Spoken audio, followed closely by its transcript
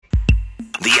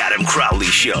The Adam Crowley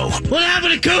Show. What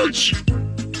happened to Cooch?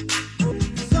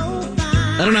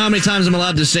 I don't know how many times I'm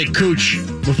allowed to say Cooch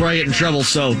before I get in trouble,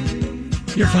 so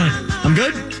You're fine. I'm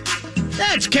good?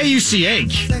 That's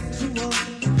K-U-C-H.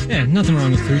 Yeah, nothing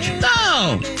wrong with Cooch.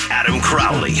 No! Adam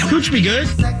Crowley Cooch be good.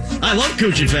 I love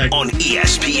Cooch, in fact. on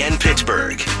ESPN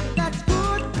Pittsburgh.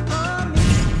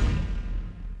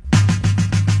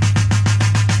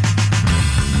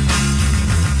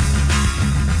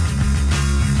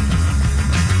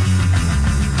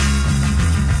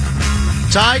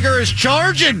 Tiger is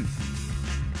charging.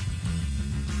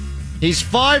 He's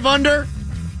 5 under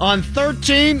on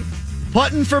 13,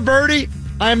 putting for birdie.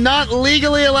 I am not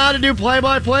legally allowed to do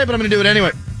play-by-play, but I'm going to do it anyway.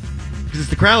 Because it's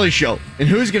the Crowley Show, and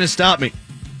who's going to stop me?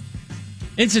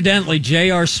 Incidentally,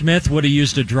 J.R. Smith would have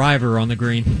used a driver on the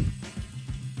green.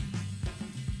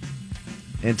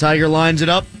 And Tiger lines it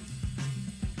up.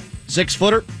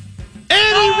 6-footer.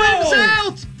 And he rims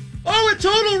out! Oh, a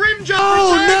total rim job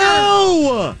for Tiger!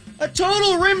 No! A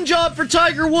total rim job for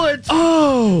Tiger Woods.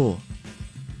 Oh!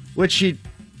 Which you'd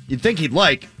think he'd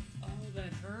like. Oh,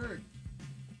 that hurt.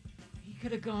 He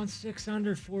could have gone 6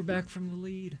 under, 4 back from the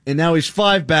lead. And now he's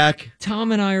 5 back.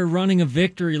 Tom and I are running a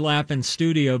victory lap in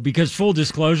studio because, full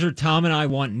disclosure, Tom and I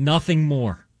want nothing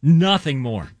more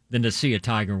than to see a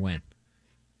Tiger win.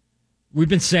 We've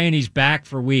been saying he's back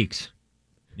for weeks.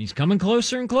 And he's coming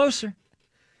closer and closer.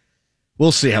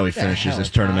 We'll see how he finishes this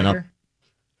tournament up.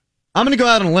 I'm going to go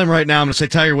out on a limb right now. I'm going to say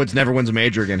Tiger Woods never wins a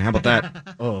major again. How about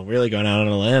that? Oh, really going out on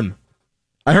a limb.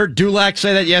 I heard Dulac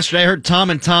say that yesterday. I heard Tom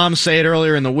and Tom say it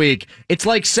earlier in the week. It's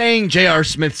like saying J.R.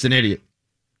 Smith's an idiot.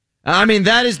 I mean,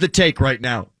 that is the take right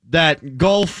now that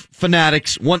golf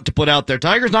fanatics want to put out there.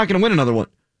 Tiger's not going to win another one.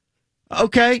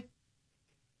 Okay.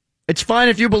 It's fine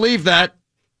if you believe that.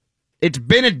 It's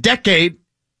been a decade,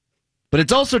 but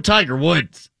it's also Tiger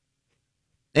Woods.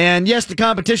 And yes, the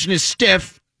competition is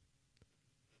stiff,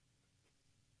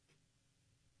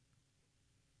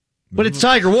 but it's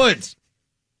Tiger Woods.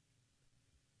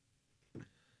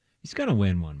 He's going to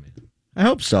win one, man. I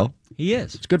hope so. He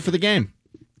is. It's good for the game.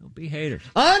 Don't be haters.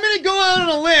 I'm going to go out on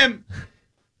a limb,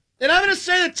 and I'm going to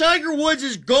say that Tiger Woods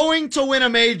is going to win a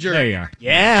major. There you are.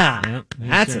 Yeah. Yep,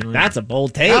 That's a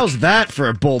bold take. How's that for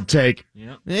a bold take?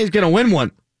 Yep. He's going to win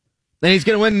one. And he's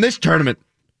going to win this tournament.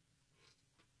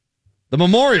 The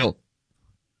Memorial.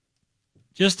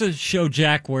 Just to show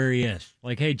Jack where he is.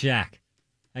 Like, hey, Jack,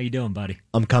 how you doing, buddy?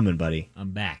 I'm coming, buddy.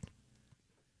 I'm back.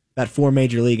 That 4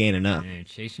 major league ain't enough. Man,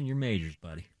 chasing your majors,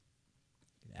 buddy.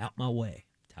 Get out my way.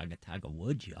 Tiger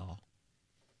Woods, y'all.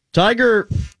 Tiger,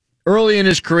 early in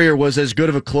his career, was as good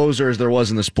of a closer as there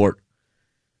was in the sport.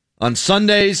 On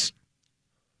Sundays,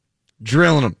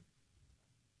 drilling them.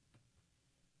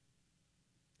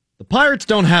 The Pirates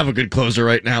don't have a good closer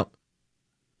right now.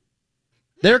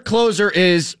 Their closer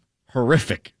is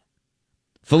horrific.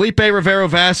 Felipe Rivero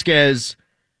Vasquez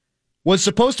was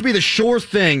supposed to be the sure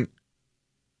thing,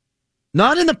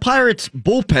 not in the Pirates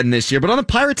bullpen this year, but on the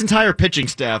Pirates' entire pitching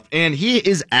staff, and he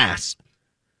is ass.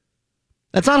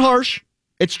 That's not harsh.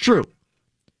 It's true.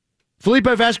 Felipe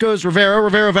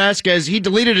Rivero Vasquez, he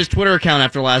deleted his Twitter account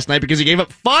after last night because he gave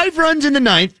up 5 runs in the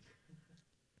 9th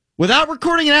without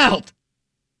recording it out.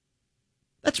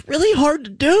 That's really hard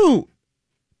to do.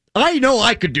 I know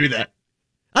I could do that.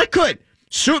 I could.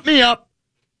 Suit me up.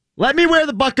 Let me wear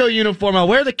the Bucco uniform. I'll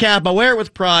wear the cap. I'll wear it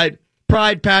with pride.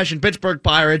 Pride, passion, Pittsburgh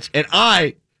Pirates. And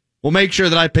I will make sure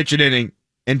that I pitch an inning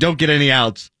and don't get any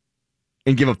outs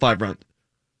and give up 5 runs.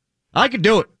 I could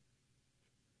do it.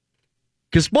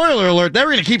 Because, spoiler alert, they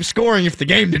were going to keep scoring if the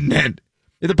game didn't end.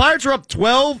 If the Pirates were up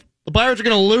 12, the Pirates were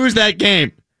going to lose that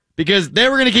game because they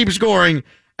were going to keep scoring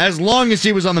as long as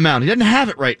he was on the mound. He doesn't have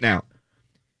it right now.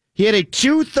 He had a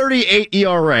 2.38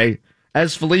 ERA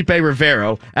as Felipe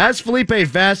Rivero. As Felipe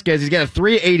Vasquez, he's got a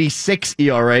 3.86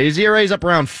 ERA. His ERA is up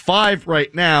around 5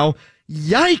 right now.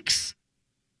 Yikes.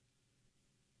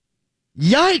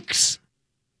 Yikes.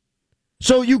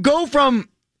 So you go from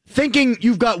thinking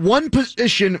you've got one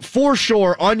position for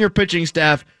sure on your pitching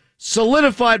staff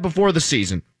solidified before the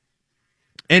season.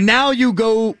 And now you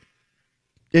go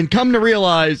and come to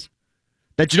realize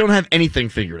that you don't have anything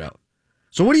figured out.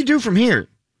 So what do you do from here?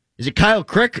 Is it Kyle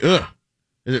Crick? Ugh.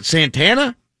 Is it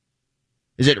Santana?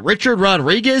 Is it Richard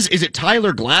Rodriguez? Is it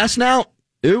Tyler Glass now?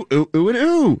 Ooh, ooh, ooh, and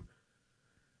ooh.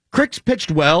 Crick's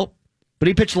pitched well, but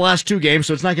he pitched the last 2 games,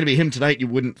 so it's not going to be him tonight, you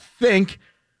wouldn't think.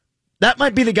 That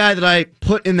might be the guy that I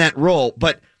put in that role,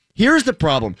 but here's the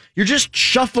problem. You're just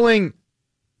shuffling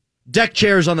deck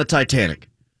chairs on the Titanic.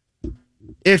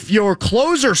 If your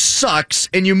closer sucks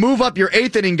and you move up your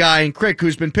 8th inning guy in Crick,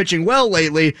 who's been pitching well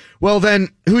lately, well then,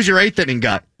 who's your 8th inning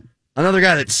guy? Another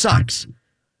guy that sucks.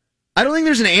 I don't think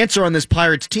there's an answer on this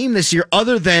Pirates team this year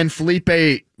other than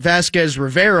Felipe Vasquez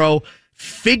Rivero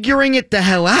figuring it the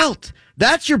hell out.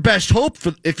 That's your best hope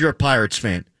if you're a Pirates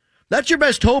fan. That's your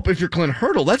best hope if you're Clint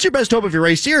Hurdle. That's your best hope if you're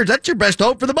Ray Sears. That's your best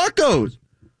hope for the Buccos.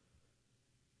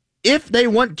 If they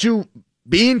want to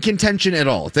be in contention at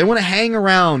all, if they want to hang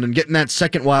around and get in that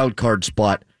second wild card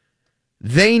spot,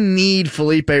 they need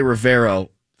Felipe Rivero,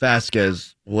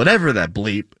 Vasquez, whatever that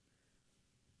bleep,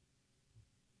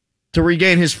 to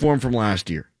regain his form from last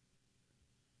year,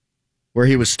 where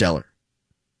he was stellar,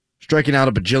 striking out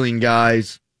a bajillion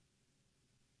guys.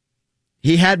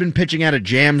 He had been pitching out of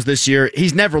jams this year.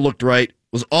 He's never looked right,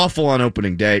 was awful on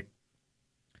opening day.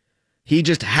 He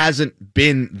just hasn't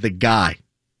been the guy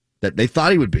that they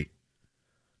thought he would be.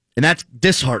 And that's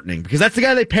disheartening because that's the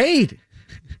guy they paid.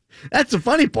 That's the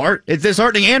funny part. It's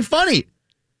disheartening and funny.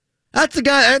 That's the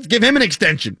guy. Let's give him an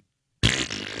extension.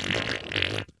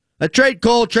 A trade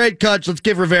Cole, trade Kutch. Let's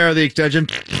give Rivera the extension.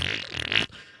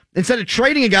 Instead of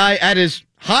trading a guy at his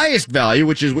highest value,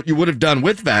 which is what you would have done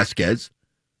with Vasquez,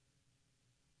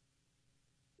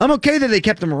 I'm okay that they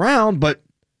kept him around, but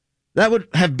that would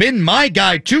have been my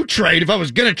guy to trade if I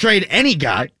was going to trade any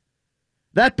guy.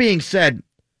 That being said,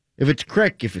 if it's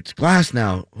Crick, if it's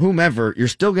Glasnow, whomever, you're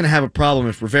still going to have a problem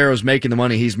if Rivero's making the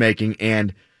money he's making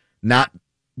and not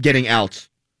getting outs.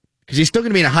 Because he's still going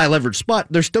to be in a high leverage spot.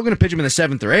 They're still going to pitch him in the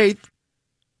 7th or 8th.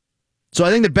 So I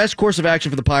think the best course of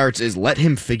action for the Pirates is let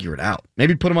him figure it out.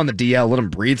 Maybe put him on the DL, let him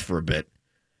breathe for a bit,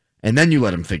 and then you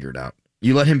let him figure it out.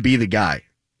 You let him be the guy.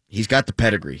 He's got the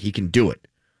pedigree. He can do it.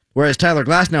 Whereas Tyler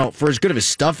Glasnow, for as good of his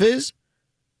stuff is,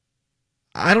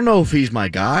 I don't know if he's my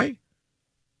guy.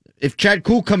 If Chad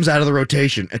Kuhl comes out of the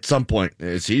rotation at some point,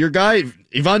 is he your guy?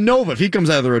 Ivan Nova, if he comes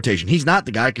out of the rotation, he's not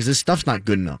the guy because his stuff's not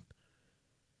good enough.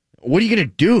 What are you going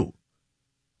to do?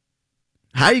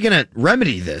 How are you going to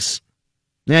remedy this?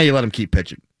 Yeah, you let him keep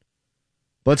pitching.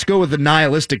 Let's go with the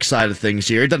nihilistic side of things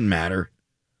here. It doesn't matter.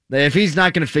 If he's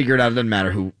not going to figure it out, it doesn't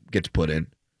matter who gets put in.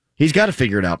 He's got to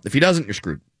figure it out. If he doesn't, you're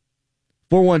screwed.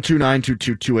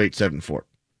 412-922-2874.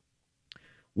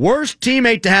 Worst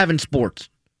teammate to have in sports.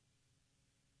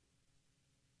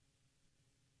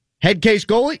 Head case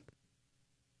goalie,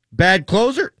 bad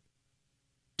closer,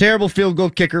 terrible field goal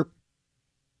kicker,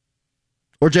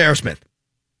 or J.R. Smith.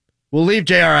 We'll leave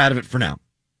J.R. out of it for now.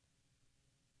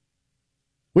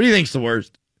 What do you think's the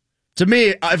worst? To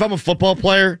me, if I'm a football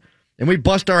player and we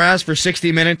bust our ass for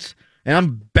 60 minutes and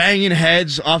I'm banging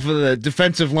heads off of the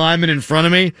defensive lineman in front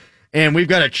of me and we've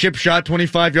got a chip shot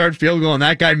 25-yard field goal and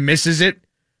that guy misses it,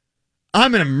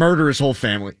 I'm going to murder his whole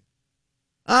family.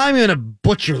 I'm going to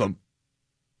butcher them.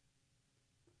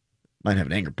 Might have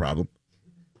an anger problem.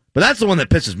 But that's the one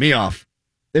that pisses me off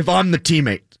if I'm the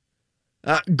teammate.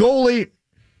 Goalie,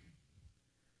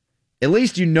 at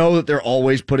least you know that they're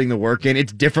always putting the work in.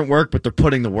 It's different work, but they're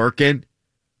putting the work in.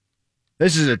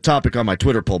 This is a topic on my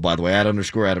Twitter poll, by the way,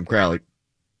 @_Adam Crowley.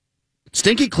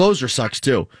 Stinky closer sucks,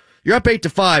 too. You're up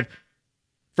 8-5.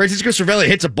 Francisco Cervelli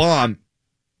hits a bomb.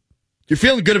 You're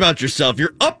feeling good about yourself.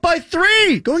 You're up by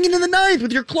 3 going into the 9th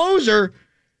with your closer.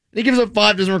 And he gives up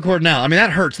 5, doesn't record now. I mean, that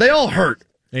hurts. They all hurt.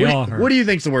 They all hurt. What do you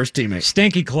think's the worst teammate?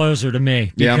 Stinky closer to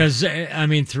me. Yeah. Because, I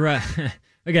mean, throughout,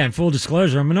 again, full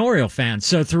disclosure, I'm an Oriole fan.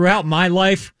 So throughout my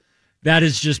life, that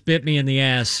has just bit me in the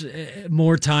ass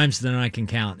more times than I can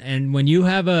count. And when you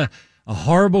have a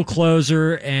horrible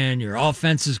closer and your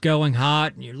offense is going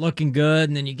hot and you're looking good,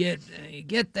 and then you get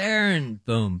there and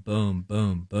boom, boom,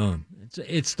 boom, boom.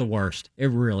 It's the worst. It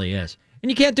really is. And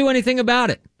you can't do anything about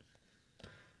it.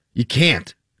 You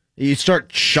can't. You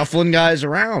start shuffling guys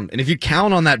around. And if you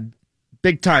count on that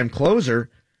big-time closer,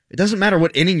 it doesn't matter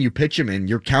what inning you pitch him in.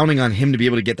 You're counting on him to be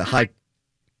able to get the high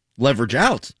leverage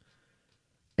outs.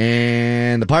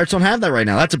 And the Pirates don't have that right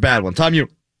now. That's a bad one. Tom, you.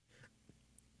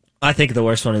 I think the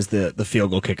worst one is the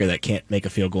field goal kicker that can't make a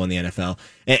field goal in the NFL.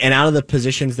 And out of the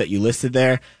positions that you listed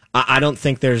there, I don't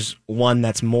think there's one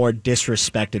that's more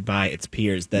disrespected by its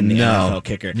peers than the NFL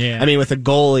kicker. Yeah. I mean, with a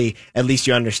goalie, at least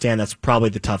you understand that's probably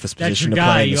the toughest position to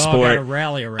play in the sport. You all gotta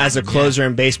rally around. As a closer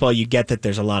in baseball, you get that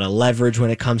there's a lot of leverage when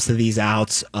it comes to these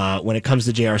outs. When it comes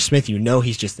to J.R. Smith, you know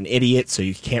he's just an idiot, so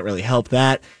you can't really help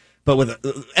that. But with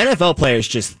NFL players,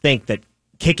 just think that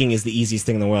kicking is the easiest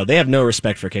thing in the world. They have no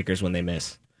respect for kickers when they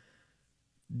miss.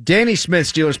 Danny Smith,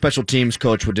 Steelers special teams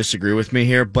coach, would disagree with me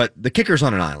here, but the kicker's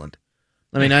on an island.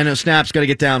 I mean, I know snaps got to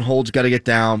get down, holds got to get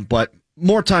down, but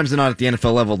more times than not at the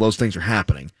NFL level, those things are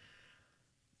happening.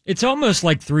 It's almost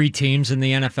like 3 teams in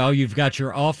the NFL. You've got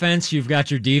your offense, you've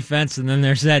got your defense, and then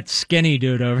there's that skinny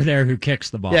dude over there who kicks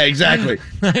the ball. Yeah, exactly.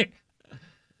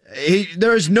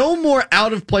 There is no more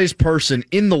out-of-place person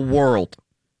in the world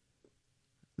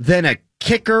than a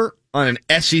kicker on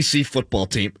an SEC football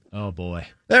team. Oh, boy.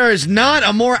 There is not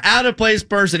a more out-of-place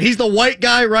person. He's the white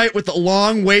guy, right, with the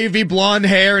long, wavy blonde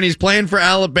hair, and he's playing for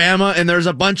Alabama, and there's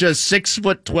a bunch of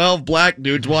 6'12" black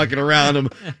dudes walking around him.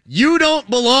 You don't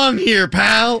belong here,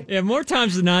 pal. Yeah, more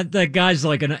times than not, that guy's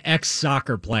like an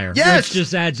ex-soccer player. Yes. Which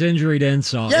just adds injury to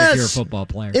insult Yes. if you're a football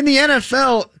player. In the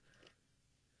NFL,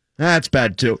 that's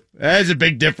bad, too. That's a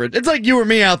big difference. It's like you or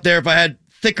me out there if I had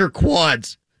thicker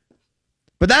quads.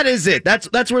 But that is it.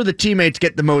 That's where the teammates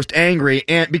get the most angry,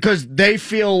 and because they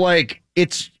feel like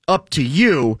it's up to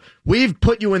you. We've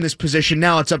put you in this position.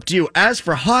 Now it's up to you. As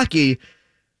for hockey,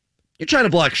 you're trying to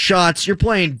block shots. You're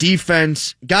playing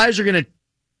defense. Guys are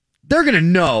they're gonna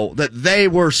know that they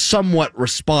were somewhat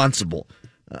responsible.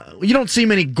 You don't see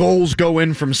many goals go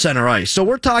in from center ice. So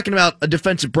we're talking about a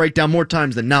defensive breakdown more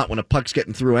times than not when a puck's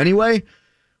getting through anyway.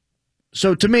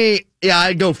 So to me, yeah,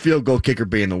 I'd go field goal kicker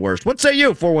being the worst. What say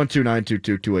you?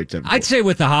 412-922-2874. I'd say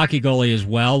with the hockey goalie as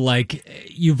well, like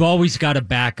you've always got a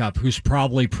backup who's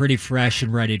probably pretty fresh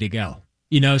and ready to go.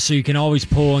 You know, so you can always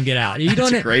pull and get out.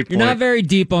 That's a great point. You're not very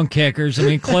deep on kickers. I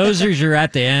mean, closers are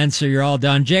at the end, so you're all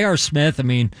done. J.R. Smith, I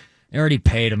mean, they already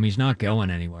paid him. He's not going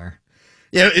anywhere.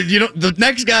 Yeah, the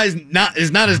next guy is not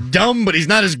as dumb, but he's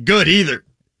not as good either.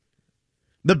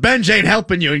 The bench ain't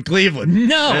helping you in Cleveland.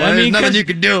 No, I there's mean, nothing you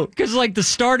can do. Because like the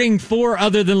starting four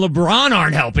other than LeBron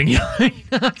aren't helping you.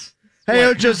 Hey,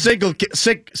 Ocho Cinco,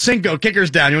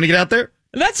 kicker's down. You want to get out there?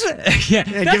 That's give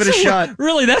it a shot.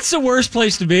 Really, that's the worst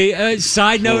place to be.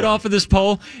 Side note off of this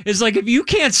poll is like if you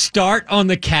can't start on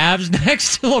the Cavs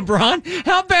next to LeBron,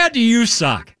 how bad do you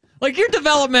suck? Like you're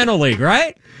developmental league,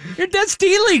 right? That's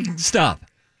D-League stuff.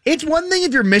 It's one thing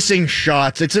if you're missing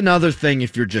shots. It's another thing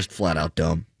if you're just flat out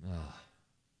dumb.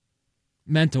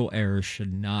 Mental errors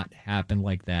should not happen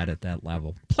like that at that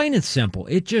level. Plain and simple.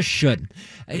 It just shouldn't.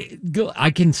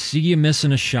 I can see you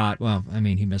missing a shot. Well, I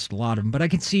mean, he missed a lot of them, but I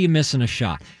can see you missing a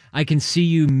shot. I can see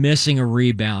you missing a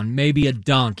rebound, maybe a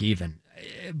dunk even.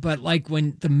 But like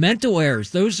when the mental errors,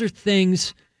 those are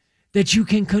things that you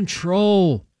can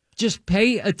control. Just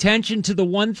pay attention to the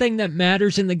one thing that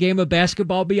matters in the game of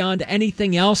basketball beyond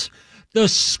anything else, the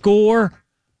score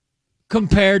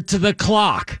compared to the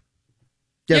clock.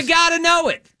 Yes. You got to know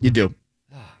it. You do.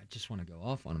 I just want to go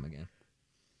off on him again.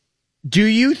 Do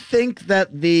you think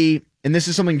that and this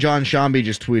is something John Shambi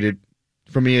just tweeted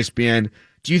from ESPN,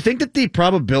 do you think that the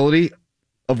probability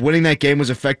of winning that game was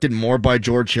affected more by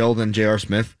George Hill than J.R.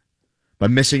 Smith? By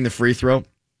missing the free throw?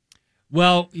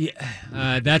 Well,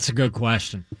 that's a good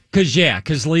question.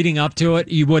 Because leading up to it,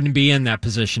 you wouldn't be in that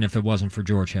position if it wasn't for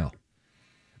George Hill.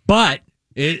 But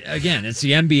it's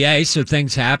the NBA, so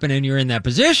things happen and you're in that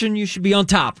position, you should be on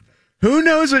top. Who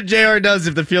knows what JR does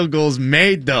if the field goal is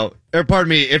made, though? Or, pardon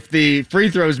me, if the free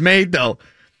throw is made, though.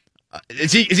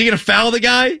 Is he going to foul the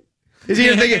guy? Is he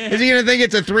going to think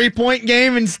it's a 3-point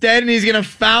game instead and he's going to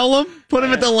foul him, put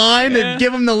him at the line and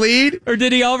give him the lead? Or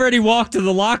did he already walk to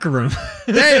the locker room?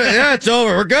 Yeah, it's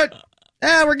over. We're good.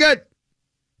 Yeah, we're good.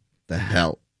 The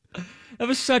hell? That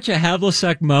was such a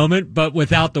Havlicek moment, but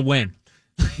without the win.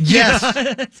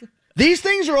 Yes. These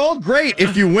things are all great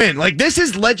if you win. Like, this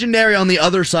is legendary on the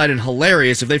other side and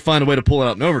hilarious if they find a way to pull it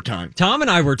out in overtime. Tom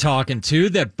and I were talking, too,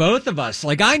 that both of us,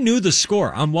 like, I knew the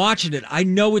score. I'm watching it. I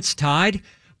know it's tied.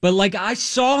 But, like, I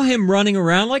saw him running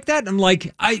around like that. And I'm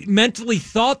like, I mentally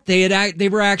thought they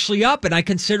were actually up, and I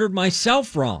considered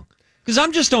myself wrong. Because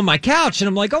I'm just on my couch, and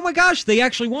I'm like, oh, my gosh, they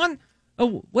actually won?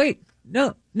 Oh, wait,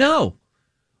 no.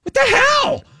 What the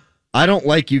hell? I don't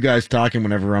like you guys talking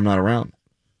whenever I'm not around.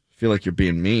 I feel like you're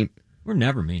being mean. We're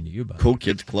never mean to you, bud. Cool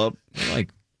Kids Club. We're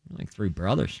like three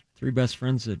brothers, three best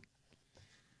friends that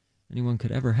anyone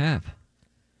could ever have.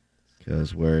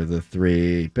 Because we're the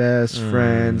three best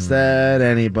friends that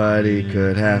anybody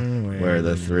could have. We're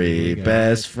the three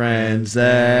best friends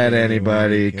that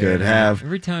anybody could have.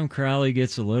 Every time Crowley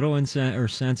gets a little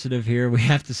sensitive here, we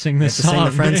have to sing this song. Sing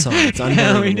the friend song. It's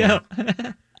unbelievable. Yeah, we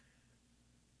know.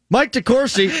 Mike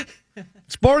DeCourcy,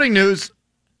 Sporting News,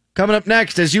 coming up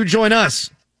next as you join us.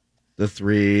 The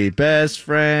three best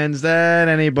friends that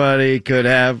anybody could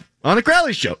have on the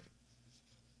Crowley Show.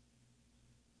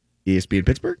 ESPN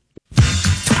Pittsburgh.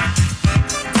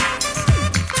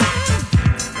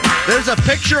 There's a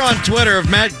picture on Twitter of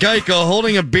Matt Geico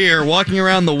holding a beer, walking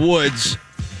around the woods.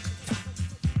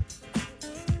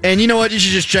 And you know what? You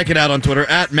should just check it out on Twitter,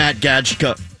 at Matt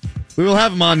Gajka. We will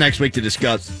have him on next week to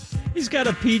discuss. He's got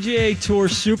a PGA Tour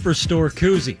Superstore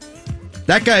koozie.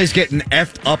 That guy is getting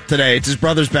effed up today. It's his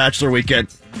brother's bachelor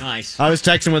weekend. Nice. I was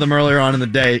texting with him earlier on in the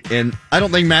day, and I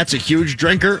don't think Matt's a huge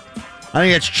drinker. I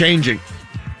think that's changing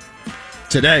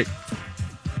today.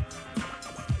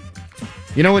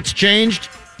 You know what's changed?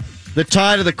 the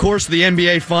tide of the course of the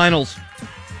NBA Finals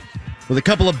with a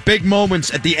couple of big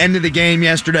moments at the end of the game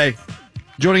yesterday.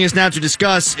 Joining us now to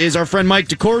discuss is our friend Mike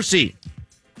DeCourcy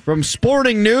from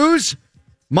Sporting News.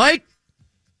 Mike,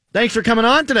 thanks for coming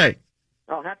on today.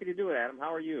 Oh, happy to do it, Adam.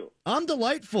 How are you? I'm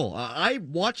delightful. I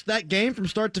watched that game from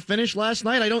start to finish last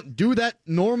night. I don't do that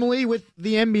normally with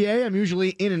the NBA. I'm usually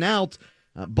in and out,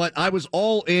 but I was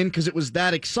all in because it was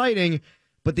that exciting.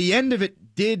 But the end of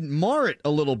it did mar it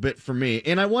a little bit for me.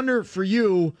 And I wonder for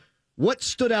you, what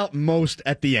stood out most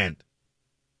at the end?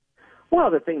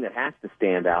 Well, the thing that has to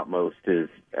stand out most is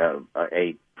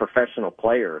a professional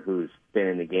player who's been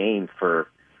in the game for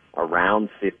around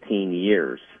 15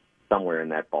 years, somewhere in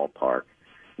that ballpark,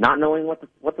 not knowing what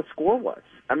the score was.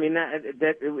 I mean,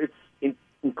 it's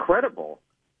incredible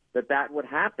that would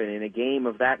happen in a game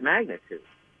of that magnitude.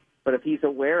 But if he's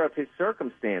aware of his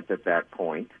circumstance at that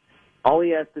point, all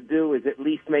he has to do is at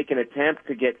least make an attempt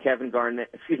to get Kevin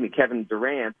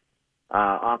Durant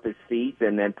off his feet,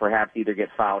 and then perhaps either get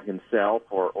fouled himself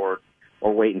or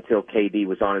wait until KD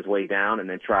was on his way down and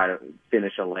then try to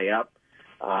finish a layup.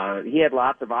 He had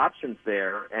lots of options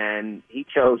there, and he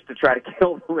chose to try to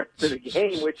kill the rest of the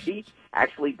game, which he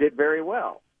actually did very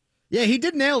well. Yeah, he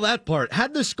did nail that part.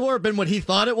 Had the score been what he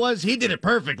thought it was, he did it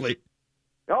perfectly.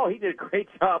 Oh, he did a great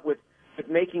job with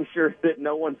making sure that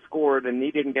no one scored and he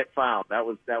didn't get fouled. That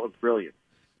was brilliant.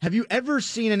 Have you ever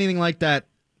seen anything like that,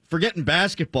 forgetting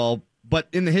basketball, but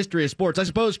in the history of sports? I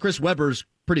suppose Chris Webber's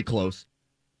pretty close.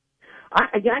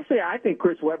 I think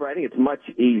Chris Webber, I think it's much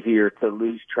easier to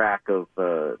lose track of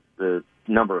the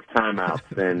number of timeouts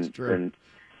than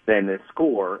the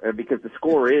score, because the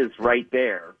score is right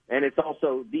there. And it's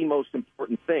also the most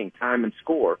important thing, time and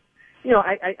score. You know,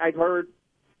 I've heard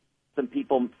some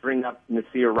people bring up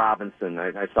Nasir Robinson.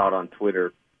 I saw it on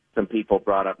Twitter. Some people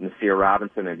brought up Nasir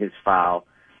Robinson and his foul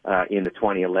in the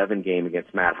 2011 game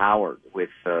against Matt Howard with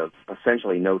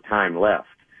essentially no time left.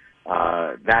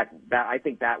 I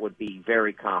think that would be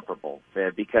very comparable,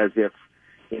 because if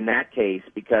in that case,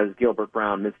 because Gilbert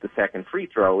Brown missed the second free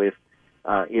throw, if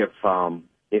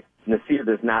Nasir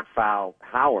does not foul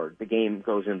Howard, the game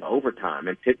goes into overtime,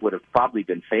 and Pitt would have probably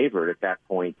been favored at that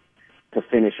point to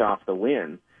finish off the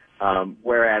win.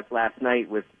 Whereas last night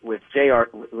with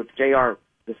JR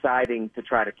deciding to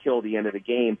try to kill the end of the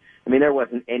game, I mean, there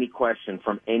wasn't any question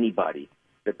from anybody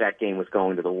that game was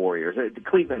going to the Warriors.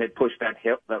 Cleveland had pushed that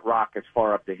rock as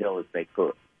far up the hill as they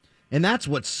could. And that's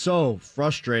what's so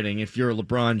frustrating if you're a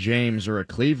LeBron James or a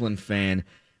Cleveland fan.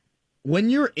 When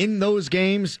you're in those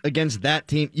games against that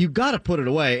team, you got to put it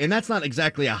away. And that's not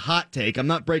exactly a hot take. I'm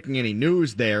not breaking any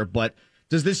news there, but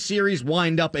does this series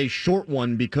wind up a short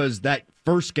one because that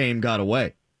first game got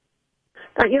away?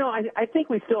 I think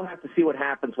we still have to see what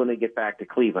happens when they get back to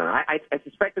Cleveland. I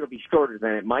suspect it'll be shorter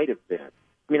than it might have been.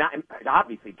 I mean,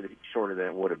 obviously it'll be shorter than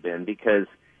it would have been, because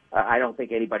I don't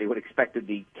think anybody would have expected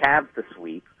the Cavs to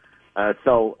sweep.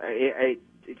 So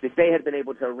if they had been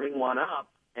able to ring one up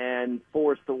and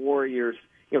force the Warriors,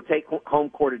 take home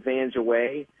court advantage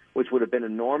away, which would have been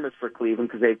enormous for Cleveland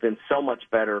because they've been so much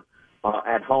better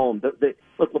at home.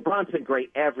 Look, LeBron's been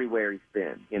great everywhere he's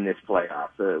been in this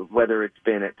playoffs, whether it's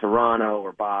been at Toronto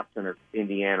or Boston or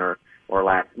Indiana or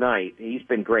last night. He's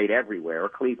been great everywhere, or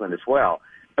Cleveland as well.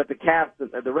 But the Cavs,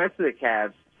 the rest of the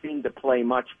Cavs seem to play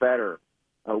much better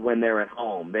when they're at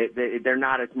home. They're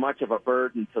not as much of a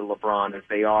burden to LeBron as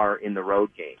they are in the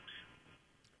road games.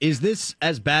 Is this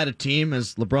as bad a team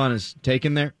as LeBron has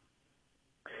taken there?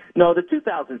 No, the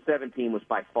 2017 was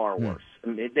by far worse. I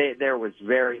mean, there was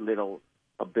very little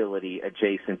ability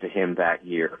adjacent to him that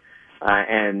year.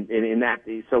 And in that,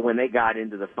 so when they got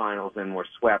into the finals and were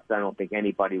swept, I don't think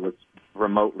anybody was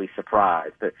remotely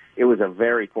surprised. It was a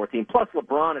very poor team. Plus,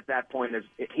 LeBron at that point,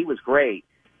 he was great,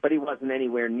 but he wasn't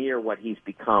anywhere near what he's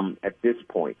become at this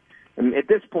point. And at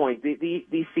this point,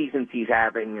 these seasons he's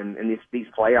having and these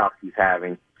playoffs he's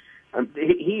having,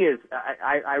 he is.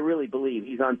 I really believe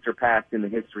he's unsurpassed in the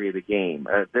history of the game.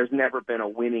 There's never been a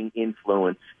winning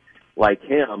influence like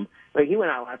him. Like, he went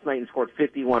out last night and scored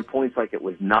 51 points like it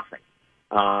was nothing.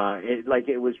 Like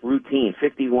it was routine,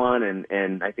 51,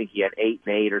 and I think he had 8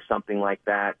 and 8 or something like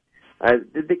that.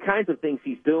 The kinds of things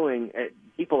he's doing,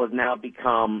 people have now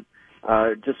become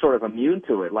just sort of immune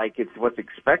to it, like it's what's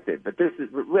expected. But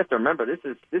we have to remember, this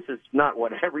is not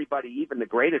what everybody, even the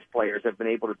greatest players, have been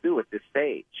able to do at this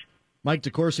stage. Mike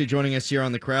DeCourcy joining us here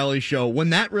on the Crowley Show.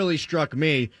 When that really struck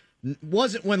me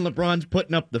wasn't when LeBron's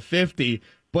putting up the 50,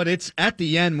 but it's at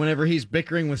the end whenever he's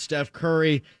bickering with Steph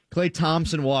Curry. Klay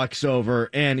Thompson walks over,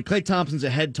 and Klay Thompson's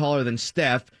a head taller than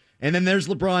Steph. And then there's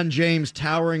LeBron James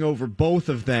towering over both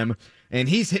of them, and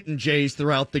he's hitting Jays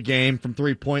throughout the game from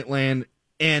three-point land.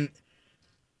 And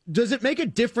Does it make a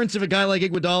difference if a guy like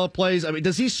Iguodala plays? I mean,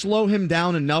 does he slow him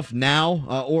down enough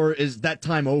now, or is that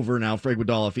time over now for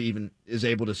Iguodala if he even is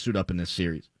able to suit up in this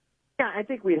series? Yeah, I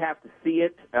think we'd have to see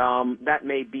it. That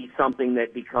may be something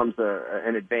that becomes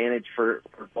an advantage for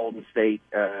Golden State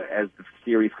as the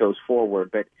series goes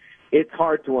forward. But it's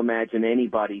hard to imagine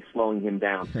anybody slowing him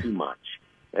down too much.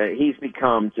 He's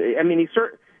become. I mean,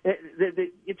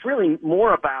 it's really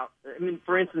more about. I mean,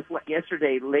 for instance,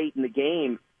 yesterday late in the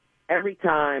game, every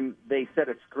time they set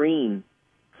a screen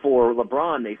for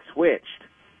LeBron, they switched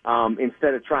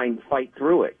instead of trying to fight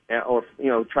through it or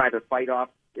try to fight off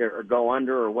or go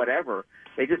under or whatever.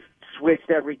 They just switched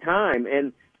every time.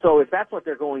 And so if that's what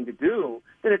they're going to do,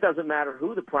 then it doesn't matter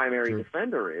who the primary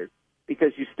defender is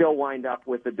because you still wind up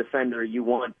with the defender you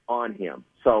want on him.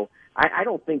 So I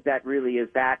don't think that really is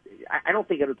that. I don't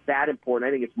think it's that important.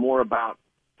 I think it's more about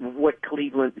what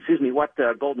Golden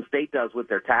State does with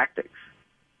their tactics.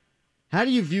 How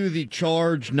do you view the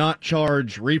charge, not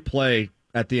charge replay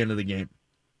at the end of the game?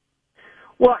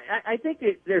 Well, I think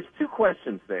there's two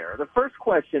questions there. The first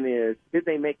question is, did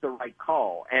they make the right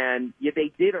call? And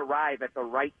they did arrive at the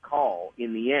right call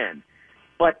in the end.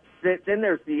 But then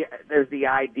there's the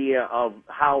idea of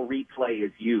how replay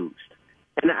is used.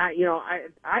 And I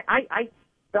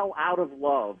fell out of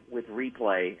love with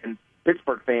replay, and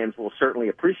Pittsburgh fans will certainly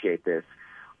appreciate this.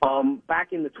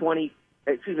 Back in the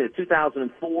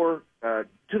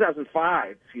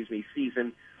 2005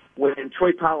 season, when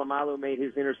Troy Polamalu made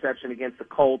his interception against the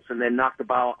Colts and then knocked the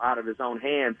ball out of his own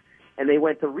hands, and they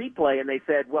went to replay and they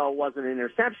said, well, it wasn't an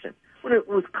interception. When it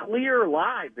was clear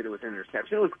live that it was an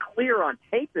interception, it was clear on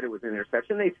tape that it was an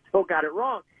interception, they still got it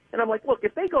wrong. And I'm like, look,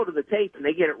 if they go to the tape and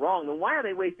they get it wrong, then why are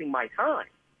they wasting my time?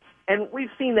 And we've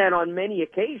seen that on many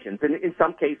occasions. And in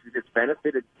some cases, it's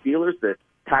benefited Steelers, the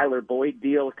Tyler Boyd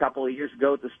deal a couple of years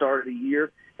ago at the start of the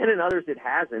year, and in others it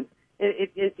hasn't.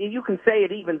 You can say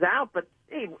it evens out, but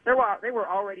hey, they were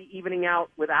already evening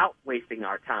out without wasting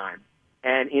our time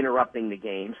and interrupting the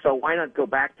game. So why not go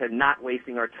back to not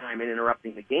wasting our time and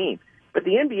interrupting the game? But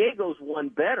the NBA goes one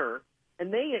better,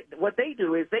 and what they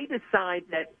do is they decide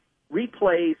that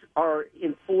replays are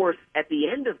enforced at the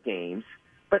end of games,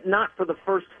 but not for the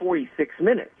first 46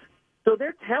 minutes. So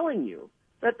they're telling you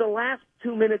that the last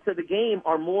 2 minutes of the game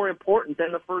are more important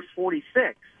than the first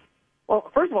 46.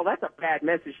 Well, first of all, that's a bad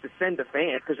message to send to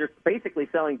fans because you're basically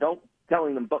telling them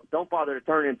don't bother to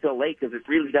turn until late because it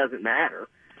really doesn't matter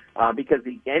because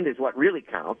the end is what really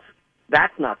counts.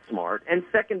 That's not smart. And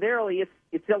secondarily,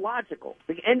 it's illogical.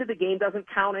 The end of the game doesn't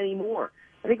count anymore.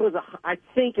 I think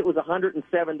it was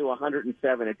 107 to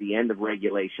 107 at the end of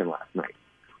regulation last night.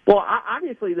 Well,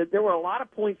 obviously, there were a lot of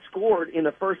points scored in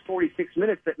the first 46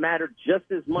 minutes that mattered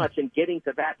just as much in getting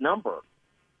to that number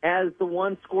as the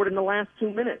one scored in the last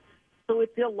 2 minutes. So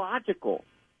it's illogical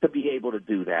to be able to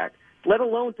do that, let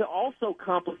alone to also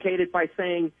complicate it by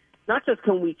saying, not just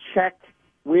can we check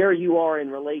where you are in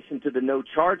relation to the no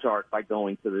charge arc by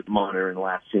going to the monitor in the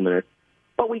last 2 minutes,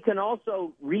 but we can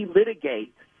also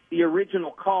relitigate the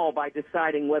original call by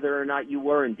deciding whether or not you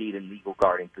were indeed in legal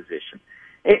guarding position.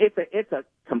 It's a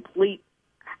complete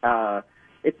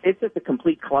it's just a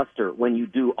complete cluster when you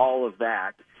do all of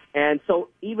that. And so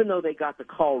even though they got the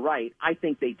call right, I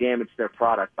think they damaged their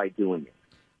product by doing it.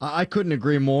 I couldn't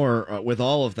agree more with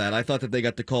all of that. I thought that they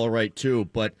got the call right too,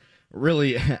 but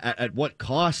really at what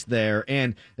cost there?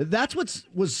 And that's what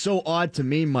was so odd to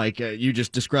me, Mike. You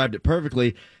just described it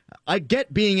perfectly. I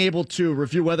get being able to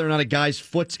review whether or not a guy's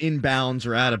foot's in bounds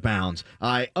or out of bounds.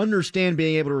 I understand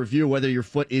being able to review whether your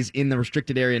foot is in the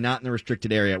restricted area, not in the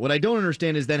restricted area. What I don't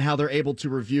understand is then how they're able to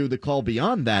review the call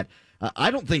beyond that.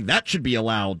 I don't think that should be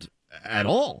allowed at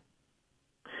all.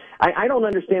 I don't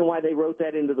understand why they wrote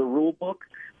that into the rule book.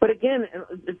 But again,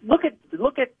 look at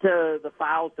the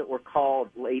fouls that were called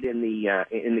late in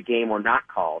the game or not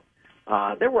called.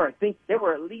 There were at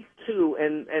least two,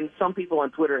 and some people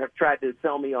on Twitter have tried to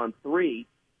sell me on three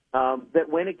that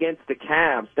went against the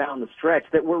Cavs down the stretch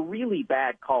that were really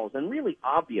bad calls and really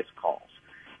obvious calls.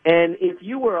 And if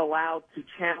you were allowed to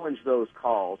challenge those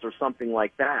calls or something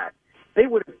like that, they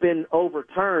would have been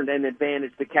overturned and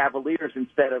advantaged the Cavaliers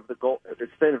instead of the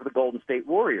Golden State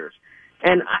Warriors.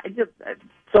 And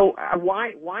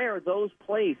why are those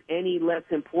plays any less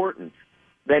important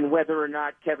than whether or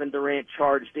not Kevin Durant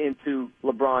charged into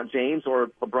LeBron James or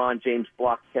LeBron James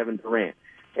blocked Kevin Durant?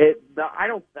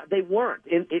 They weren't.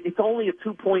 It's only a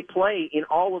 2-point play in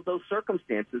all of those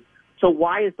circumstances. So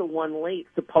why is the one late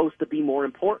supposed to be more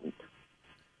important?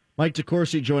 Mike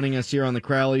DeCourcy joining us here on the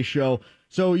Crowley Show.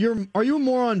 So are you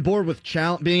more on board with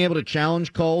being able to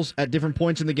challenge calls at different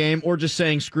points in the game, or just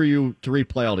saying screw you to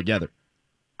replay altogether?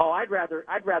 Oh, I'd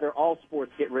rather all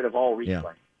sports get rid of all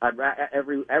replay.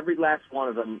 Every last one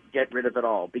of them, get rid of it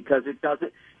all because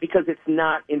it's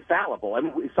not infallible. I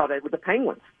mean, we saw that with the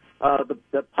Penguins.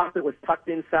 The puck that was tucked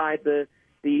inside the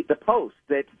post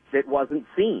that wasn't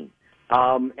seen,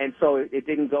 and so it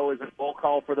didn't go as a goal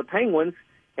call for the Penguins.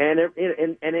 And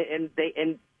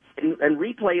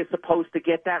replay is supposed to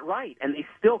get that right, and they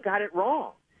still got it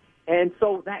wrong. And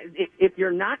so that if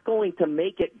you're not going to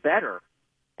make it better,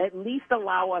 at least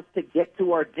allow us to get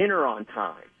to our dinner on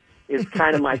time. Is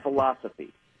kind of my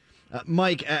philosophy.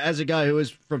 Mike, as a guy who is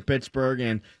from Pittsburgh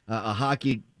and a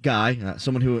hockey guy,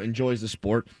 someone who enjoys the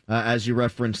sport, as you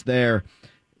referenced there,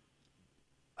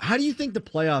 how do you think the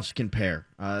playoffs compare?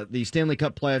 The Stanley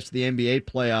Cup playoffs to the NBA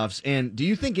playoffs, and do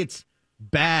you think it's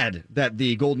bad that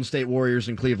the Golden State Warriors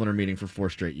and Cleveland are meeting for 4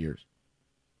 straight years?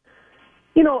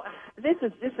 You know, this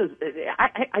is.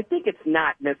 I think it's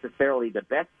not necessarily the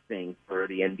best thing for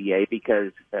the NBA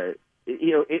because.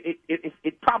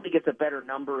 It probably gets a better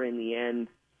number in the end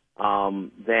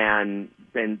than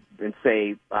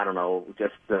say, I don't know,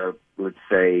 just let's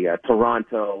say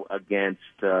Toronto against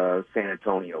San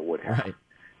Antonio would have.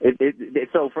 Right.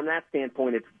 So from that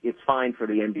standpoint, it's fine for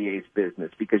the NBA's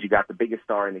business because you got the biggest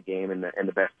star in the game and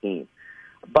the best team.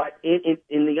 But in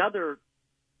the other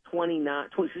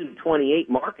 28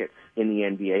 markets in the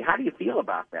NBA, how do you feel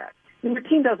about that? I mean, your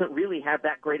team doesn't really have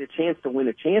that great a chance to win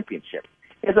a championship.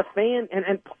 As a fan,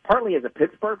 and partly as a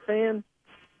Pittsburgh fan,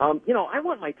 I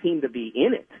want my team to be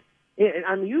in it. And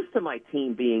I'm used to my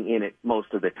team being in it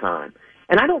most of the time.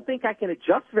 And I don't think I can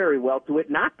adjust very well to it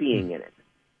not being in it.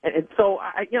 And so,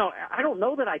 I don't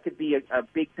know that I could be a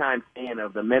big-time fan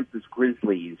of the Memphis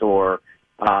Grizzlies or,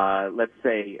 let's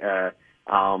say,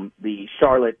 the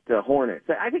Charlotte Hornets.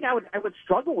 I think I would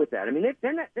struggle with that. I mean,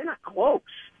 they're not close.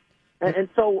 And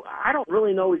so I don't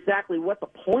really know exactly what the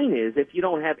point is if you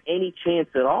don't have any chance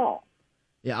at all.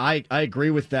 Yeah, I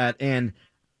agree with that. And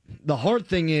the hard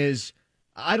thing is,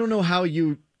 I don't know how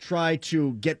you try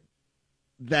to get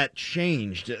that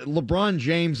changed. LeBron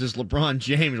James is LeBron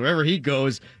James. Wherever he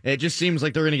goes, it just seems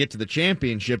like they're going to get to the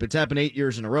championship. It's happened 8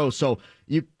 years in a row. So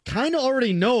you kind of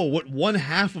already know what one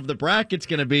half of the bracket's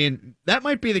going to be, and that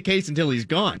might be the case until he's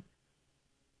gone.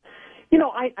 You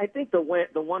know, I think the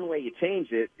one way you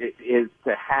change it is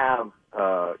to have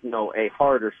a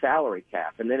harder salary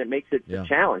cap, and then it makes it a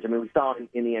challenge. I mean, we saw in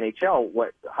the NHL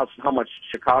how much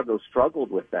Chicago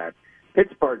struggled with that.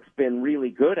 Pittsburgh's been really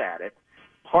good at it.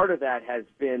 Part of that has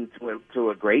been to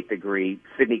a great degree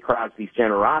Sidney Crosby's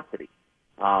generosity.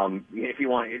 If you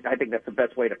want, I think that's the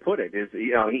best way to put it. Is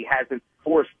he hasn't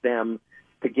forced them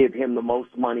to give him the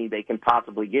most money they can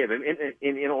possibly give.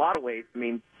 In a lot of ways, I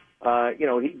mean.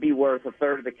 He'd be worth a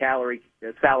third of the salary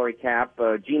cap.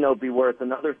 Gino'd be worth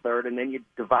another third, and then you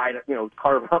divide,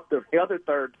 carve up the other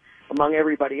third among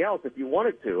everybody else if you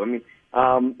wanted to. I mean,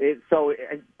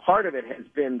 part of it has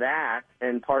been that,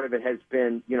 and part of it has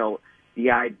been,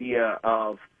 the idea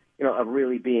of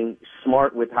really being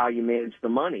smart with how you manage the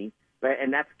money,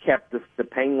 and that's kept the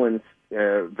Penguins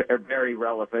very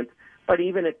relevant. But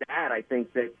even at that, I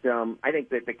think that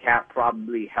the cap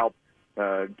probably helped.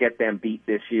 Get them beat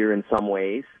this year in some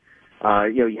ways.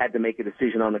 You had to make a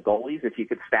decision on the goalies. If you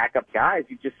could stack up guys,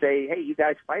 you just say, "Hey, you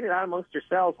guys fight it out amongst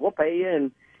yourselves. We'll pay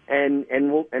you, and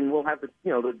we'll have the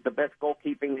best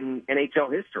goalkeeping in NHL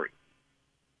history."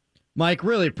 Mike,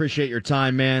 really appreciate your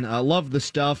time, man. I love the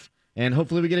stuff, and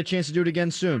hopefully we get a chance to do it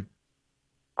again soon.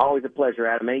 Always a pleasure,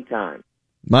 Adam. Anytime.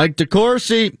 Mike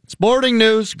DeCourcy, Sporting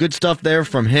News. Good stuff there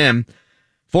from him.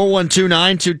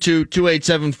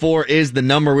 412-922-2874 is the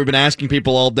number. We've been asking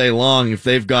people all day long if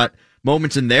they've got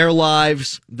moments in their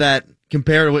lives that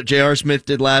compare to what J.R. Smith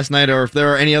did last night, or if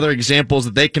there are any other examples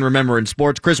that they can remember in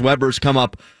sports. Chris Webber's come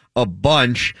up a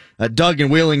bunch. Doug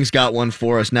and Wheeling's got one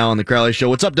for us now on the Crowley Show.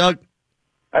 What's up, Doug?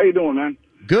 How you doing, man?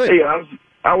 Good. Hey,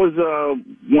 I was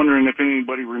wondering if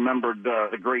anybody remembered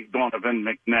the great Donovan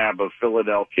McNabb of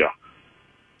Philadelphia.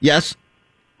 Yes.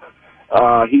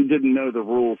 He didn't know the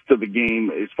rules to the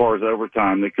game as far as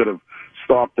overtime. They could have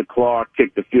stopped the clock,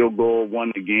 kicked the field goal,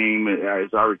 won the game.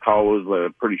 As I recall, it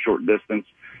was a pretty short distance.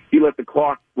 He let the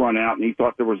clock run out, and he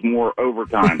thought there was more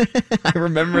overtime. I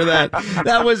remember that.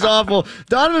 That was awful.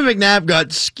 Donovan McNabb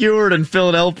got skewered in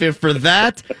Philadelphia for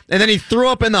that, and then he threw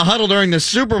up in the huddle during the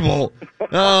Super Bowl.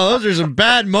 Oh, those are some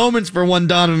bad moments for one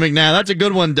Donovan McNabb. That's a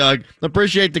good one, Doug.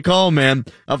 Appreciate the call, man.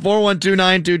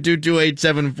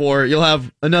 412-922-2874. You'll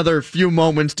have another few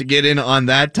moments to get in on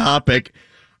that topic.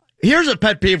 Here's a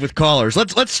pet peeve with callers.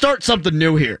 Let's start something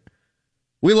new here.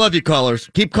 We love you, callers.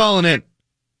 Keep calling in.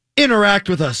 Interact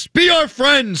with us. Be our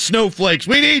friends, snowflakes.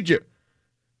 We need you.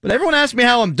 But everyone asks me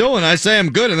how I'm doing. I say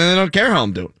I'm good, and then they don't care how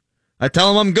I'm doing. I tell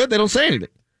them I'm good. They don't say anything.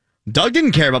 Doug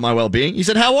didn't care about my well-being. He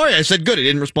said, "How are you?" I said, "Good." He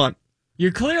didn't respond.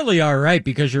 You're clearly all right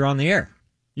because you're on the air.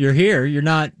 You're here. You're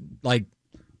not, like,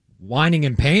 whining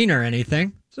in pain or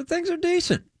anything. So things are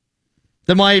decent.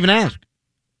 Then why even ask?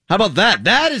 How about that?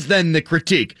 That is then the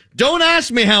critique. Don't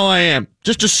ask me how I am.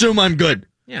 Just assume I'm good.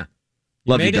 Yeah.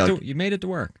 Love you, Doug. You made it to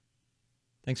work.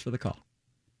 Thanks for the call.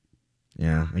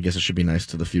 Yeah, I guess it should be nice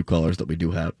to the few callers that we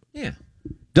do have. Yeah.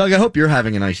 Doug, I hope you're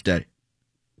having a nice day.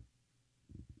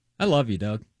 I love you,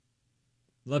 Doug.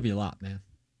 Love you a lot, man.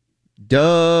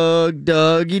 Doug.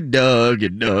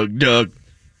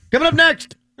 Coming up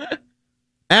next,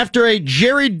 after a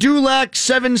Jerry Dulac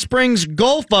Seven Springs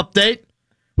golf update,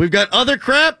 we've got other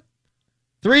crap,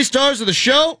 3 stars of the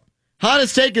show,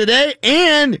 hottest take of the day,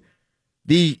 and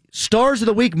the Stars of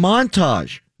the Week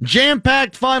montage.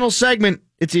 Jam-packed final segment.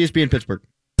 It's ESPN Pittsburgh.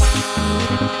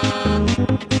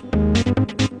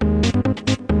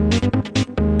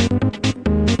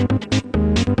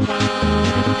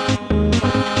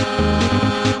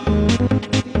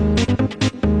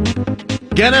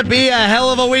 Gonna be a hell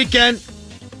of a weekend.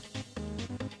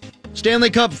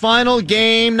 Stanley Cup Final,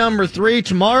 game number 3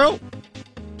 tomorrow.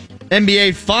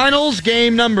 NBA Finals,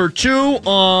 game number 2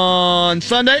 on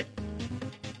Sunday.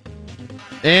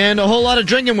 And a whole lot of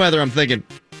drinking weather, I'm thinking.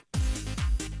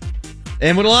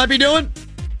 And what'll I be doing?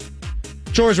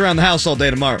 Chores around the house all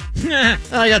day tomorrow.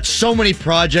 I got so many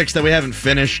projects that we haven't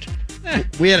finished.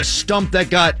 We had a stump that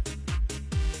got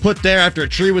put there after a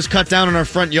tree was cut down in our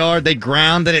front yard. They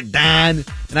grounded it down,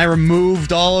 and I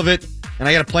removed all of it. And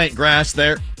I got to plant grass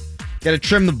there. Got to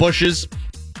trim the bushes.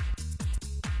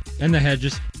 And the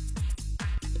hedges.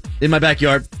 In my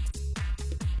backyard.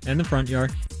 And the front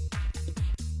yard.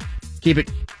 Keep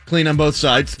it clean on both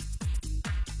sides.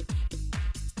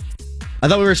 I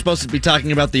thought we were supposed to be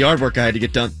talking about the yard work I had to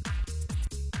get done.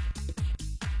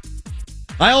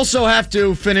 I also have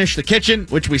to finish the kitchen,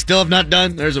 which we still have not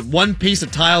done. There's one piece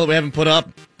of tile that we haven't put up.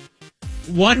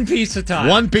 One piece of tile.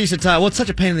 One piece of tile. Well, it's such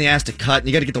a pain in the ass to cut, and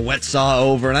you got to get the wet saw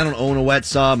over, and I don't own a wet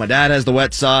saw. My dad has the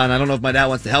wet saw, and I don't know if my dad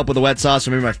wants to help with the wet saw,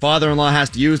 so maybe my father-in-law has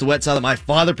to use the wet saw that my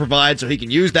father provides so he can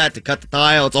use that to cut the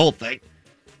tile. It's a whole thing.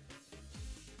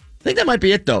 I think that might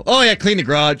be it, though. Oh, yeah, clean the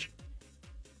garage.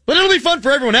 But it'll be fun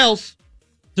for everyone else.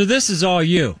 So this is all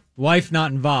you. Wife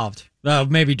not involved.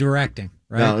 Maybe directing,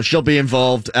 right? No, she'll be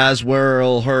involved, as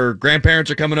will her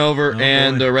grandparents are coming over,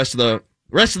 and boy. the rest of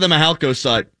the Mahalco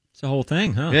side. It's the whole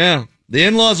thing, huh? Yeah, the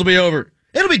in-laws will be over.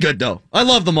 It'll be good, though. I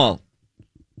love them all.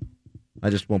 I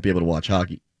just won't be able to watch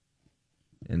hockey.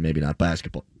 And maybe not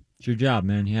basketball. It's your job,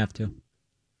 man. You have to.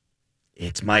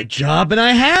 It's my job, and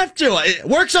I have to. It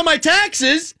works on my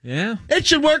taxes. Yeah. It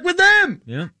should work with them.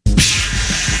 Yeah.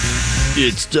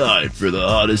 It's time for the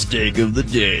hottest take of the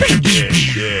day.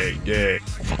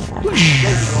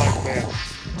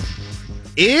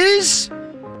 Is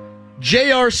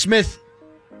J.R. Smith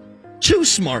too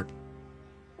smart?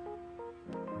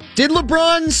 Did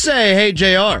LeBron say, "Hey,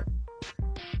 JR,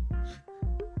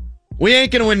 we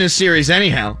ain't going to win this series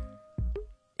anyhow.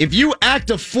 If you act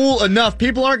a fool enough,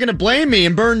 people aren't going to blame me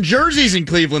and burn jerseys in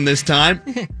Cleveland this time"?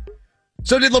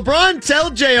 So did LeBron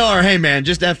tell JR, "Hey, man,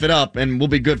 just F it up and we'll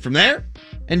be good from there"?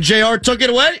 And JR took it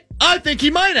away? I think he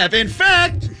might have. In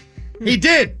fact, he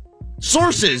did.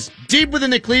 Sources deep within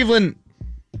the Cleveland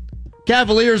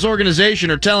Cavaliers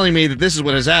organization are telling me that this is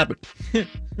what has happened.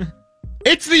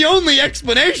 It's the only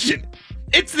explanation.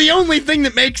 It's the only thing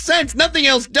that makes sense. Nothing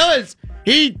else does.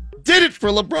 He did it for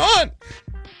LeBron.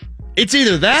 It's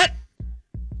either that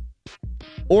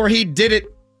or he did it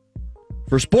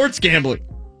for sports gambling.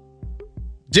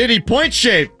 Did he point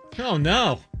shave? Oh,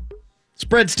 no.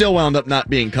 Spread still wound up not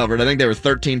being covered. I think they were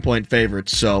 13-point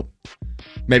favorites, so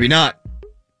maybe not.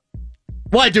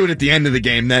 Why do it at the end of the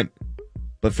game then?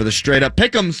 But for the straight-up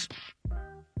pick'ems,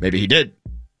 maybe he did.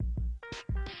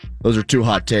 Those are 2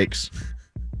 hot takes.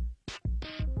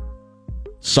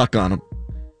 Suck on them.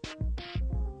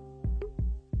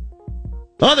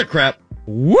 Other crap.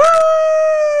 Woo!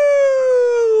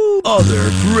 Other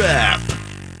crap.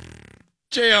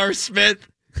 J.R. Smith.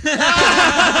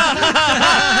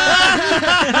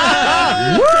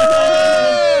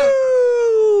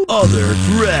 Other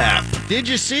crap. Did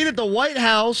you see that the White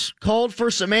House called for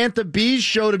Samantha Bee's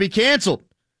show to be canceled?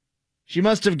 She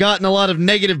must have gotten a lot of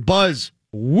negative buzz.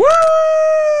 Woo!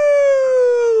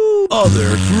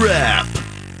 Other crap.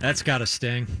 That's got to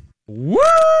sting. Woo!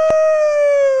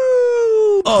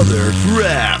 Other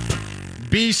crap.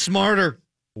 Be smarter.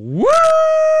 Woo!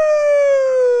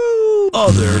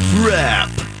 Other crap.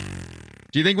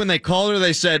 Do you think when they called her,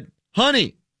 they said,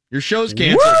 "Honey, your show's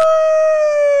canceled"? Woo!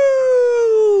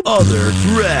 Other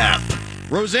crap.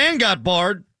 Roseanne got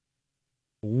barred.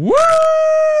 Woo!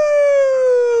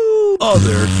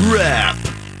 Other crap.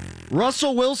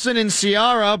 Russell Wilson and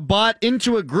Ciara bought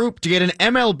into a group to get an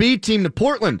MLB team to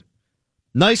Portland.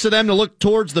 Nice of them to look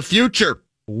towards the future.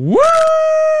 Woo!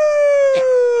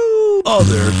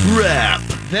 Other crap.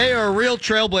 They are real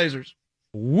trailblazers.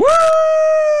 Woo!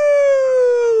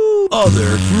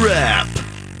 Other crap.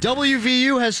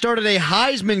 WVU has started a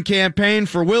Heisman campaign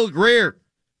for Will Greer.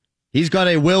 He's got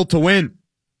a will to win.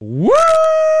 Woo!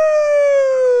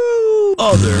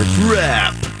 Other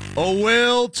crap. A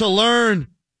will to learn.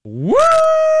 Woo!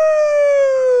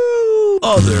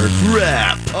 Other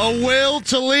crap. A will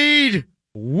to lead.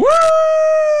 Woo!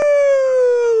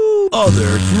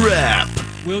 Other crap.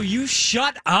 Will you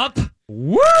shut up?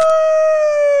 Woo!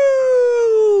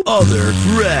 Other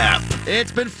crap.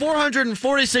 It's been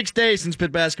 446 days since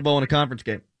Pitt basketball won a conference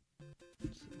game.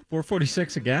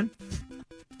 446 again?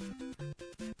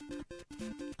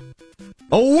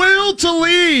 A will to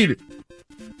lead.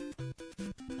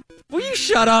 Will you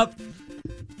shut up?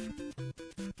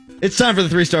 It's time for the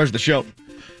 3 stars of the show.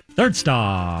 Third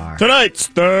star. Tonight's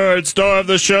third star of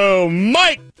the show,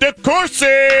 Mike DeCourcy.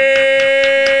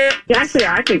 Yeah, actually,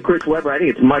 I think Chris Webber, I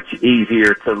think it's much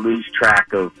easier to lose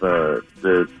track of the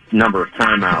number of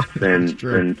timeouts than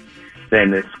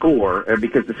the score,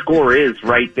 because the score is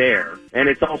right there. And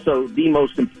it's also the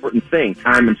most important thing,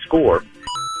 time and score.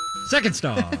 Second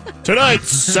star. Tonight's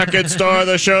second star of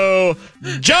the show,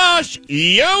 Josh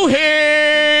Yohe.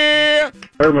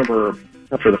 I remember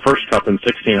after the first cup in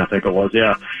 16, I think it was,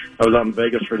 I was out in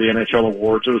Vegas for the NHL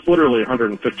awards. It was literally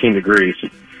 115 degrees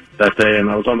that day, and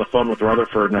I was on the phone with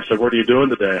Rutherford, and I said, "What are you doing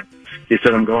today?" He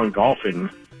said, "I'm going golfing."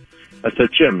 I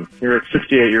said, "Jim, you're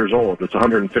 68 years old. It's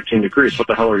 115 degrees. What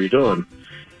the hell are you doing?"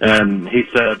 And he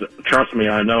said, "Trust me,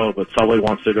 I know, but Sully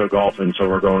wants to go golfing, so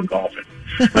we're going golfing."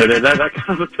 that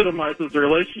kind of epitomizes the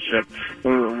relationship.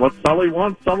 What Sully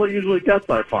wants, Sully usually gets,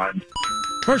 I find.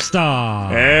 First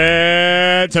star.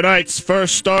 And tonight's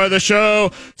first star of the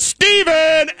show,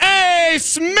 Stephen A.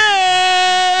 Smith.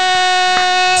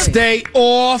 Stay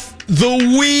off the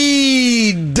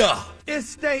weed.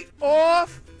 Stay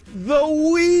off the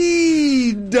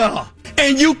weed.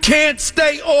 And you can't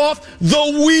stay off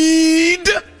the weed.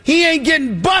 He ain't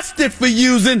getting busted for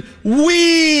using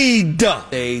weed.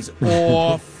 Stays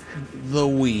off the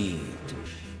weed.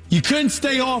 You couldn't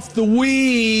stay off the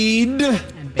weed.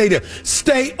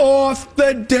 Stay off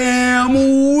the damn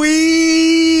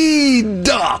weed.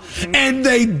 And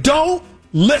they don't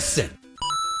listen.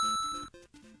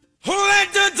 Who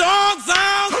let the dogs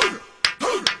out?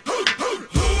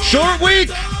 Short week.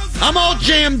 I'm all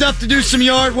jammed up to do some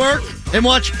yard work and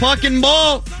watch puck and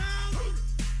ball.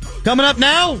 Coming up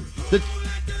now, the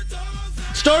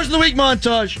Stars of the Week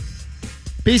montage.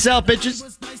 Peace out, bitches.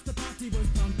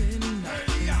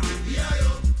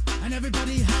 And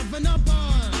everybody having a ball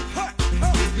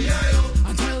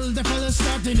until the fellas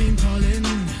started name calling.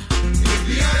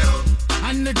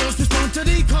 And the girls respond to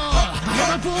the call. I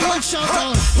have a boom and shout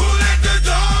out. Who let the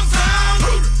dogs out?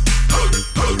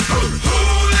 Who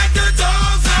let the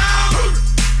dogs out?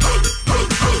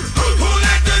 Who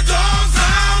let the dogs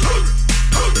out?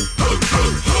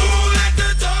 Who let the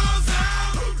dogs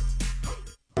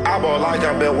out? I bought like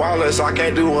I've been wireless, I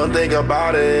can't do one thing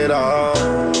about it all.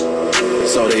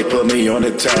 So they put me on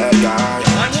the tag line.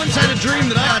 I once had a dream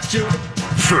that I got to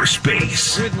First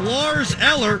base. with Lars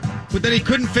Eller, but then he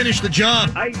couldn't finish the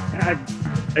job. I had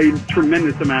a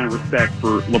tremendous amount of respect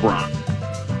for LeBron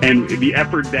and the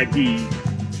effort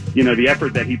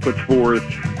that he puts forth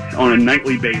on a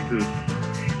nightly basis.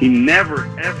 He never,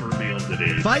 ever mails it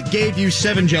in. If I gave you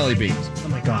 7 jelly beans, Oh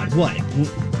my God, what?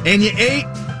 and you ate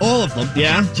all of them,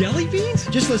 Yeah? Jelly beans?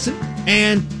 just listen,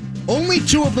 and only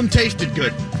 2 of them tasted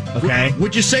good. Okay.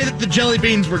 Would you say that the jelly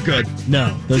beans were good?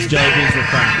 No, those jelly beans were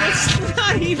crap. That's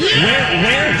not even.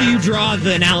 Where do you draw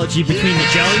the analogy between the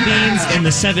jelly beans and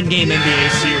the 7-game NBA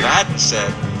series? Madden said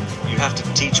you have to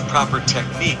teach proper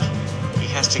technique. He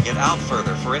has to get out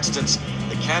further. For instance,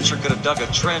 the catcher could have dug a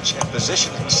trench and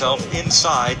positioned himself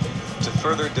inside to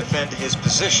further defend his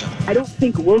position. I don't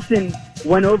think Wilson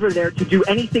went over there to do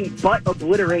anything but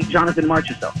obliterate Jonathan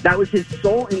Marchessault. That was his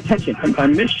sole intention. I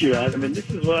missed you, Adam, and this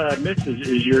is what I missed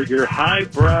is your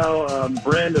highbrow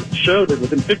brand of show that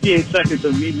within 58 seconds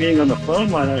of me being on the phone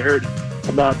line, I heard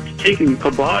about taking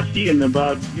Kabasi and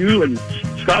about you and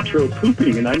Scott Rowe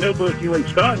pooping. And I know both you and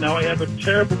Scott. Now I have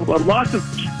lots of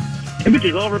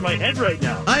images all over my head right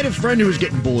now. I had a friend who was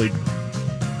getting bullied.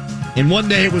 And one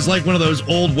day it was like one of those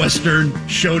old Western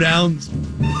showdowns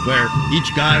where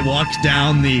each guy walks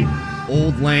down the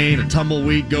old lane, a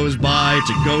tumbleweed goes by, it's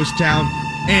a ghost town,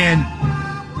 and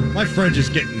my friend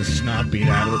just getting the snot beat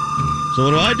out of it.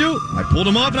 So what do? I pulled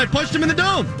him up and I punched him in the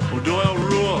dome. O'Doyle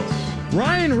rules.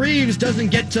 Ryan Reeves doesn't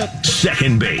get to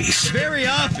second base very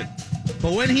often,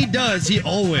 but when he does, he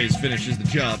always finishes the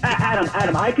job.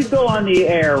 Adam, I could go on the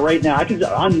air right now. I could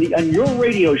on your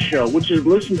radio show, which is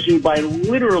listened to by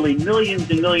literally millions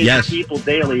and millions of people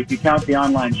daily, if you count the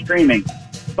online streaming.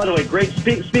 By the way,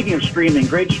 speaking of streaming,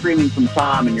 great streaming from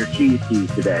Tom and your cheese teas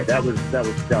today. That was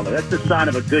stellar. That's the sign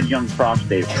of a good young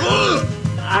prostate.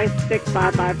 I stick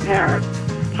by my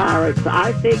Pirates.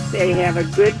 I think they have a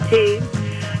good team.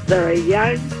 They're a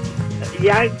young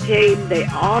team. They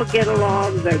all get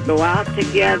along. They go out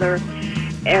together,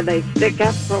 and they stick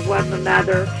up for one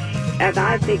another. And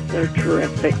I think they're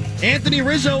terrific. Anthony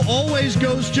Rizzo always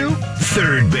goes to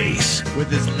third base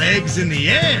with his legs in the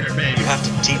air, baby. You have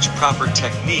to teach proper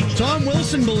technique. Tom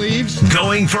Wilson believes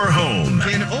going for home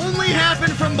can only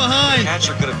happen from behind. The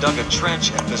catcher could have dug a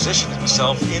trench and positioned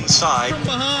himself inside. From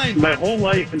behind. My whole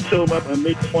life until about my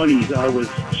mid-20s, I was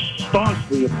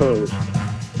staunchly opposed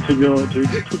to going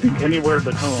to anywhere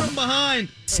but home. From behind.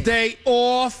 Stay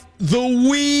off the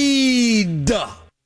weed.